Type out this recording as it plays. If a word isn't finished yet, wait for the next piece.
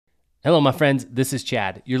Hello, my friends. This is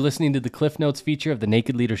Chad. You're listening to the Cliff Notes feature of the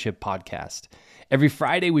Naked Leadership Podcast. Every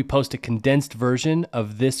Friday, we post a condensed version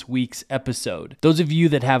of this week's episode. Those of you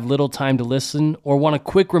that have little time to listen or want a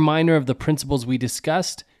quick reminder of the principles we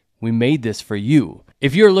discussed, we made this for you.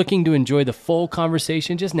 If you're looking to enjoy the full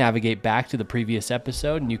conversation, just navigate back to the previous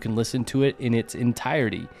episode and you can listen to it in its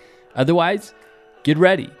entirety. Otherwise, get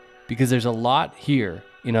ready because there's a lot here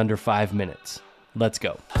in under 5 minutes. Let's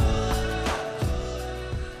go.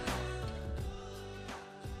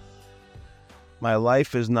 My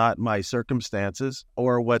life is not my circumstances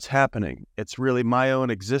or what's happening. It's really my own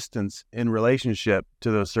existence in relationship to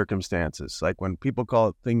those circumstances. Like when people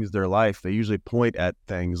call things their life, they usually point at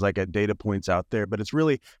things like at data points out there, but it's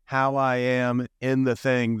really how I am in the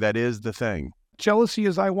thing that is the thing. Jealousy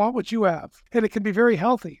is I want what you have. And it can be very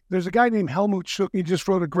healthy. There's a guy named Helmut Schuch. He just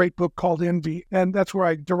wrote a great book called Envy. And that's where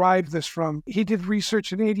I derived this from. He did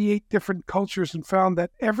research in 88 different cultures and found that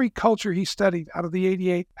every culture he studied out of the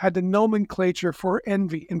 88 had the nomenclature for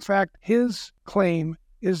envy. In fact, his claim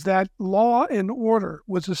is that law and order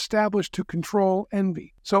was established to control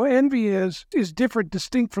envy. So envy is different,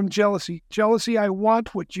 distinct from jealousy. Jealousy, I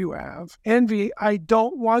want what you have. Envy, I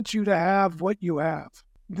don't want you to have what you have.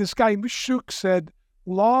 This guy, Schuch, said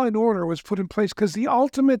law and order was put in place because the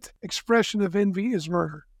ultimate expression of envy is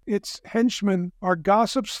murder. Its henchmen are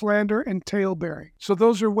gossip, slander, and tale-bearing. So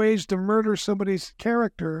those are ways to murder somebody's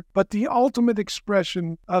character, but the ultimate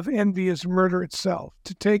expression of envy is murder itself,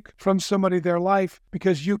 to take from somebody their life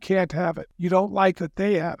because you can't have it. You don't like that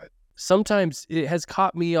they have it. Sometimes it has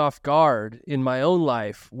caught me off guard in my own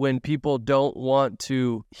life when people don't want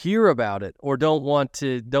to hear about it or don't want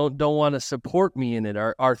to support me in it,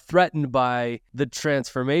 or are threatened by the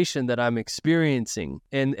transformation that I'm experiencing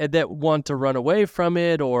and that want to run away from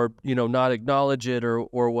it or, not acknowledge it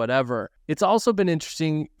or whatever. It's also been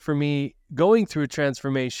interesting for me going through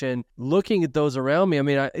transformation, looking at those around me. I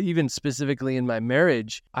mean, even specifically in my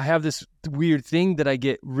marriage, I have this weird thing that I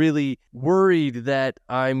get really worried that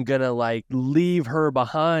I'm going to leave her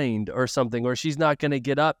behind or something, or she's not going to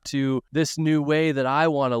get up to this new way that I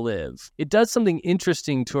want to live. It does something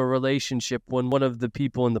interesting to a relationship when one of the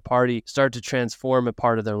people in the party start to transform a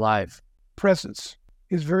part of their life. Presence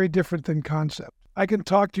is very different than concept. I can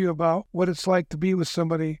talk to you about what it's like to be with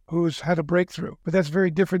somebody who's had a breakthrough, but that's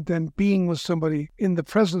very different than being with somebody in the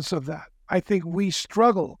presence of that. I think we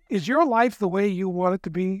struggle. Is your life the way you want it to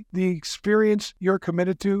be? The experience you're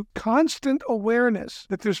committed to? Constant awareness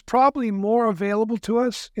that there's probably more available to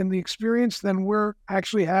us in the experience than we're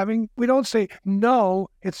actually having. We don't say, no,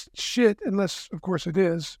 it's shit, unless, of course, it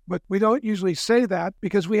is. But we don't usually say that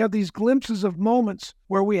because we have these glimpses of moments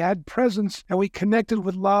where we had presence and we connected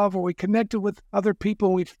with love or we connected with other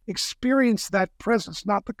people. We've experienced that presence,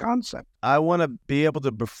 not the concept. I want to be able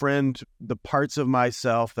to befriend the parts of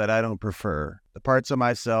myself that I don't prefer, the parts of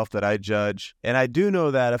myself that I judge. And I do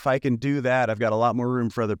know that if I can do that, I've got a lot more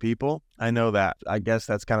room for other people. I know that. I guess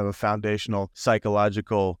that's kind of a foundational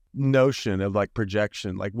psychological notion of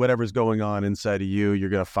projection, whatever's going on inside of you, you're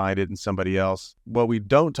going to find it in somebody else. What we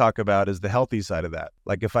don't talk about is the healthy side of that.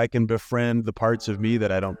 If I can befriend the parts of me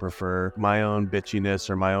that I don't prefer, my own bitchiness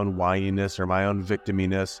or my own whininess or my own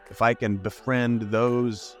victiminess, if I can befriend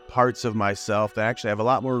those parts of myself, then actually I have a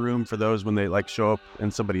lot more room for those when they show up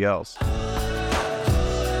in somebody else.